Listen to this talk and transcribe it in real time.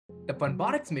The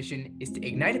Funbotics mission is to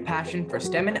ignite a passion for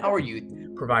STEM in our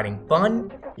youth, providing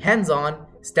fun, hands-on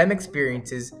STEM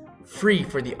experiences free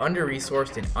for the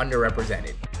under-resourced and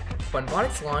underrepresented.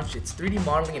 Funbotics launched its 3D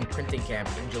modeling and printing camp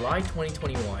in July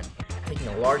 2021, taking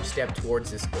a large step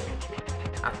towards this goal.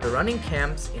 After running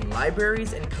camps in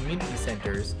libraries and community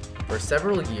centers for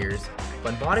several years,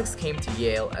 Funbotics came to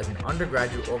Yale as an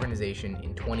undergraduate organization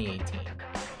in 2018.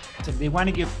 So they want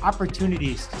to give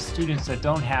opportunities to students that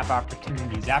don't have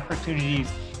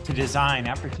opportunities to design,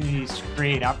 opportunities to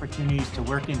create, opportunities to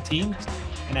work in teams.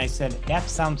 And I said, that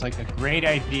sounds like a great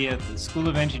idea. The School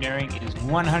of Engineering is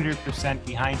 100%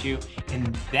 behind you.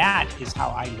 And that is how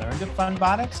I learned of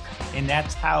Funbotics. And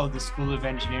that's how the School of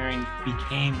Engineering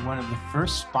became one of the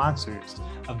first sponsors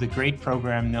of the great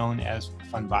program known as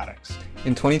Funbotics.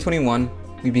 In 2021,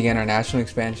 we began our national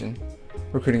expansion,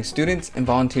 recruiting students and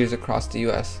volunteers across the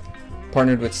U.S.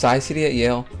 Partnered with Sci-City at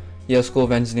Yale, Yale School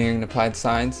of Engineering and Applied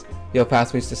Science, Yale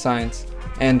Pathways to Science,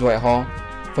 and Dwight Hall,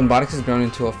 Funbotics has grown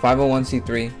into a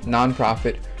 501c3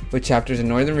 nonprofit with chapters in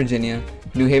Northern Virginia,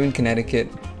 New Haven, Connecticut,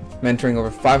 mentoring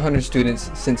over 500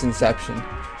 students since inception.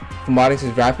 Funbotics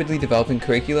is rapidly developing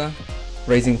curricula,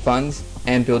 raising funds,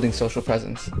 and building social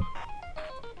presence.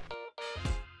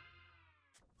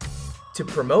 To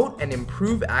promote and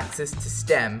improve access to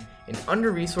STEM in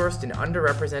under-resourced and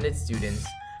underrepresented students,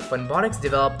 Funbotics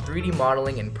developed 3D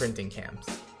modeling and printing camps.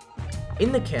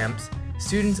 In the camps,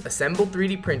 students assemble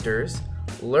 3D printers,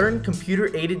 learn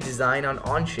computer-aided design on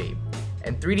Onshape,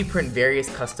 and 3D print various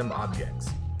custom objects.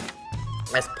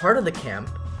 As part of the camp,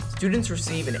 students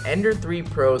receive an Ender 3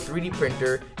 Pro 3D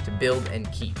printer to build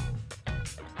and keep.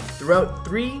 Throughout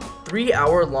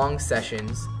three-hour-long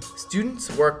sessions,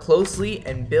 students work closely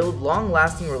and build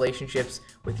long-lasting relationships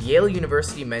with Yale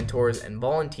University mentors and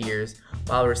volunteers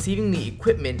while receiving the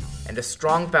equipment and a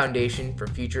strong foundation for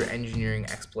future engineering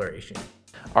exploration.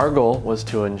 Our goal was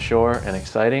to ensure an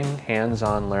exciting,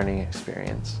 hands-on learning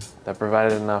experience that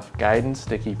provided enough guidance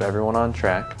to keep everyone on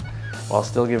track while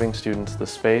still giving students the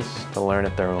space to learn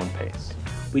at their own pace.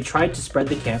 We tried to spread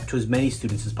the camp to as many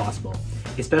students as possible,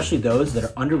 especially those that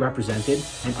are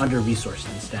underrepresented and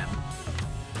under-resourced in STEM.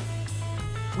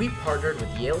 We partnered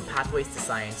with Yale Pathways to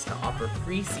Science to offer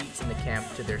free seats in the camp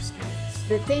to their students.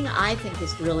 The thing I think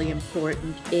is really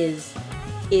important is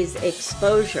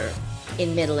exposure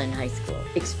in middle and high school.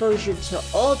 Exposure to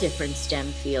all different STEM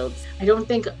fields. I don't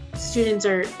think students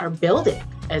are building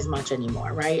as much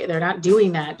anymore, right? They're not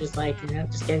doing that just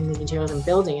just getting these materials and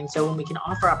building. And so when we can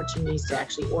offer opportunities to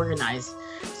actually organize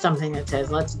something that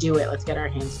says, let's do it, let's get our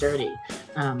hands dirty,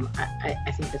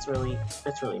 I think that's really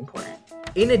important.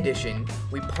 In addition,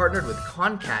 we partnered with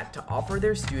ConnCAT to offer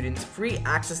their students free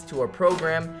access to our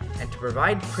program and to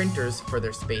provide printers for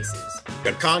their spaces.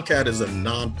 ConnCAT is a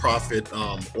nonprofit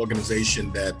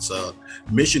organization that's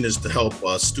mission is to help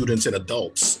students and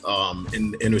adults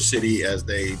in the inner city as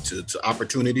they to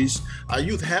opportunities. Our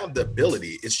youth have the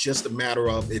ability. It's just a matter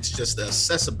of the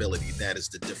accessibility that is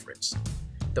the difference.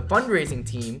 The fundraising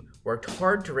team worked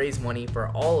hard to raise money for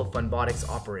all of Funbotics'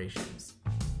 operations.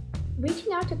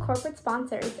 Reaching out to corporate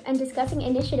sponsors and discussing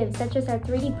initiatives such as our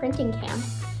 3D printing camp,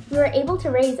 we were able to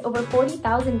raise over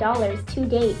 $40,000 to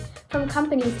date from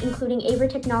companies including Aver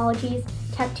Technologies,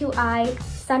 Tech2i,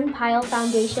 Sunpile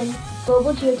Foundation,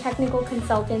 Global Geotechnical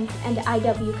Consultants, and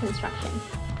IW Construction.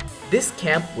 This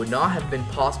camp would not have been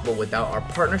possible without our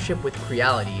partnership with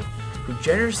Creality, who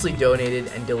generously donated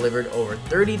and delivered over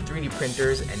 30 3D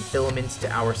printers and filaments to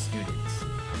our students.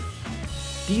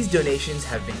 These donations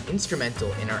have been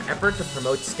instrumental in our effort to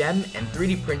promote STEM and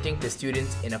 3D printing to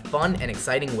students in a fun and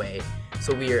exciting way,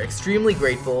 so we are extremely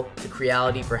grateful to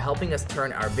Creality for helping us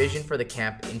turn our vision for the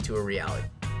camp into a reality.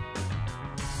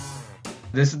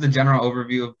 This is the general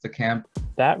overview of the camp.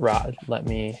 That rod, let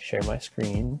me share my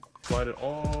screen. Slide it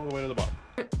all the way to the bottom.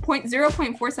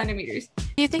 0.4 centimeters.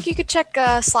 Do you think you could check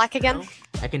Slack again?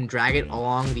 I can drag it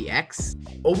along the X.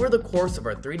 Over the course of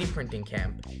our 3D printing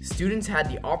camp, students had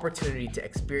the opportunity to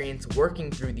experience working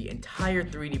through the entire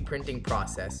 3D printing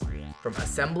process, from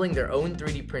assembling their own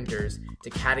 3D printers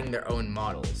to CADing their own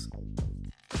models.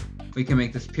 We can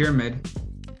make this pyramid.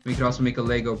 We could also make a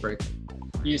Lego brick.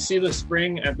 You see the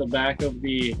spring at the back of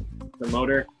the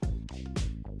motor?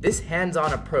 This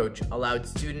hands-on approach allowed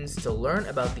students to learn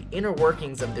about the inner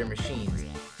workings of their machines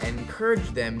and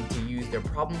encouraged them to use their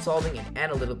problem-solving and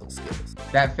analytical skills.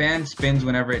 That fan spins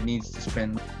whenever it needs to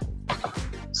spin.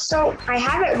 So I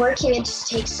have it working, it just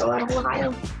takes a little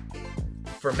while.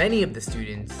 For many of the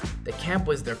students, the camp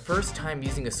was their first time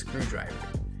using a screwdriver.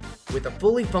 With a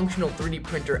fully functional 3D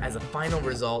printer as a final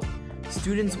result,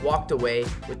 students walked away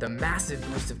with a massive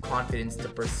boost of confidence to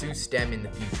pursue STEM in the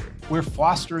future. We're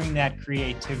fostering that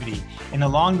creativity, and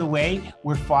along the way,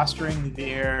 we're fostering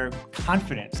their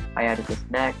confidence. I added this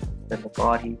neck, then the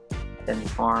body, then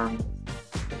the arms,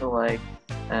 the legs,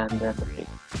 and then the feet.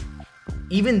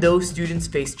 Even though students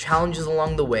face challenges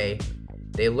along the way,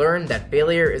 they learn that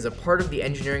failure is a part of the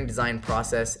engineering design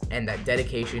process and that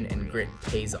dedication and grit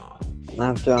pays off.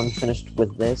 After I'm finished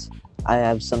with this, I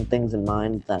have some things in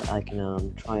mind that I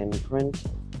can try and print.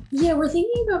 Yeah, we're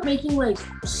thinking about making like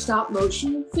stop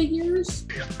motion figures.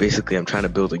 Basically, I'm trying to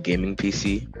build a gaming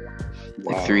PC.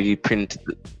 Wow. Like 3D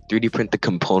print the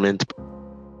components.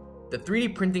 The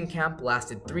 3D printing camp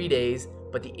lasted 3 days,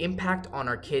 but the impact on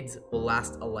our kids will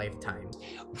last a lifetime.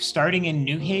 Starting in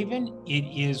New Haven, it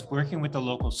is working with the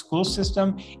local school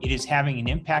system. It is having an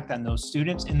impact on those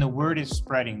students, and the word is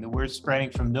spreading. The word is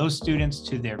spreading from those students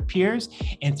to their peers,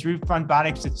 and through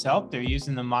Funbotics itself, they're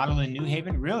using the model in New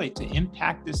Haven really to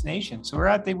impact this nation. So we're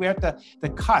at the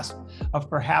cusp of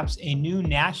perhaps a new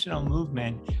national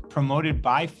movement promoted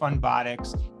by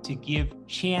Funbotics to give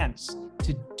chance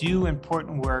to do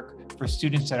important work for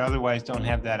students that otherwise don't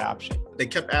have that option. They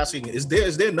kept asking, is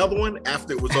there another one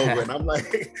after it was over? And I'm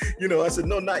like, I said,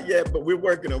 no, not yet, but we're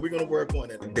working on it. We're going to work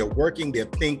on it. They're working, they're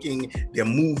thinking, they're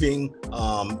moving,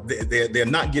 they're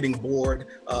not getting bored.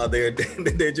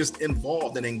 They're just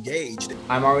involved and engaged.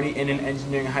 I'm already in an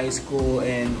engineering high school,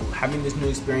 and having this new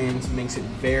experience makes it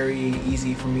very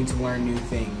easy for me to learn new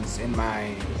things in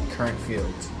my current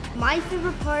fields. My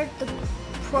favorite part of the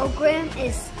program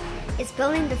is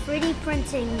building the 3D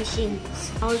printing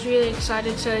machines. I was really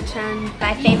excited to attend.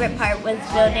 My favorite part was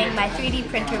building my 3D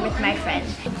printer with my friend.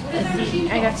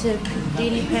 I got to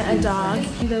 3D print a dog.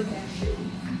 The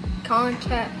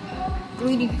ConnCAT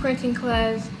 3D printing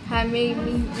class had made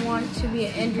me want to be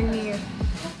an engineer.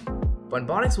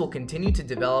 Funbotics will continue to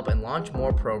develop and launch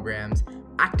more programs,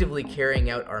 actively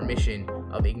carrying out our mission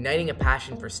of igniting a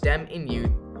passion for STEM in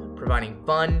youth, providing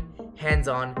fun,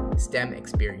 hands-on STEM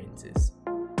experiences.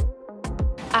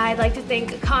 I'd like to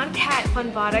thank ConnCAT,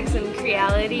 Funbotics, and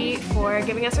Creality for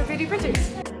giving us our 3D printers.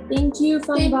 Thank you,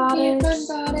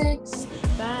 Funbotics.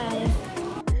 Bye.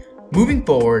 Moving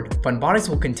forward, Funbotics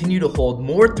will continue to hold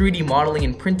more 3D modeling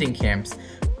and printing camps,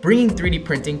 bringing 3D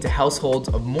printing to households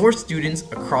of more students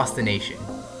across the nation.